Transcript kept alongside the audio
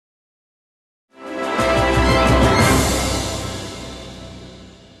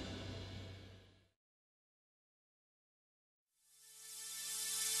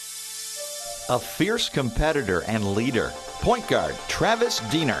A fierce competitor and leader, point guard Travis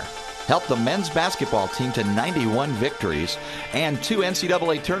Diener helped the men's basketball team to 91 victories and 2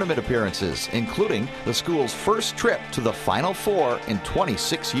 NCAA tournament appearances, including the school's first trip to the Final Four in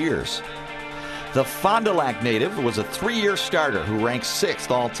 26 years. The Fond du Lac native was a 3-year starter who ranked 6th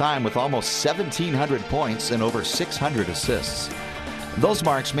all-time with almost 1,700 points and over 600 assists. Those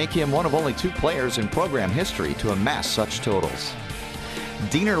marks make him one of only 2 players in program history to amass such totals.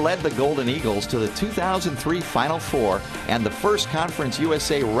 Diener led the Golden Eagles to the 2003 Final Four and the first Conference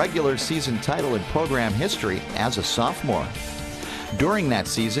USA regular season title in program history as a sophomore. During that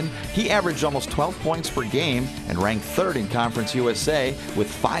season, he averaged almost 12 points per game and ranked 3rd in Conference USA with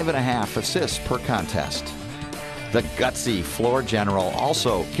 5.5 assists per contest. The gutsy floor general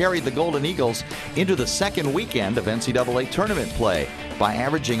also carried the Golden Eagles into the second weekend of NCAA tournament play by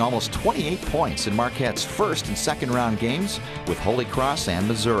averaging almost 28 points in Marquette's first and second round games with Holy Cross and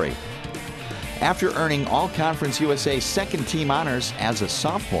Missouri. After earning All-Conference USA second-team honors as a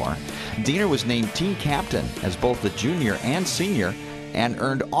sophomore, Diener was named team captain as both the junior and senior and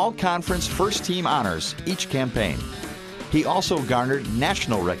earned All-Conference first-team honors each campaign. He also garnered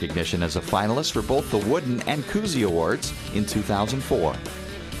national recognition as a finalist for both the Wooden and Cousy Awards in 2004.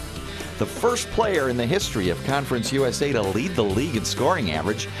 The first player in the history of Conference USA to lead the league in scoring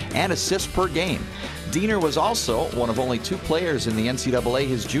average and assists per game, Diener was also one of only 2 players in the NCAA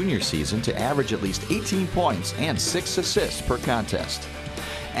his junior season to average at least 18 points and 6 assists per contest.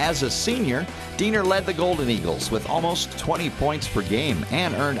 As a senior, Diener led the Golden Eagles with almost 20 points per game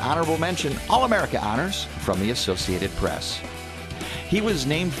and earned honorable mention All-America honors from the Associated Press. He was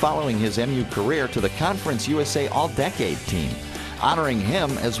named following his MU career to the Conference USA All-Decade team, honoring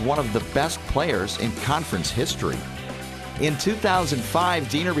him as one of the best players in conference history. In 2005,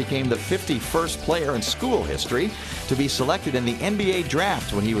 Diener became the 51st player in school history to be selected in the NBA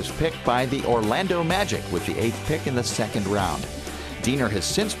draft when he was picked by the Orlando Magic with the 8th pick in the second round. Diener has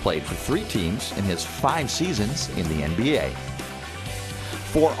since played for 3 teams in his 5 seasons in the NBA.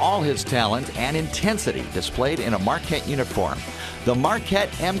 For all his talent and intensity displayed in a Marquette uniform, the Marquette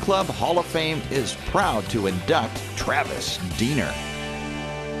M Club Hall of Fame is proud to induct Travis Diener.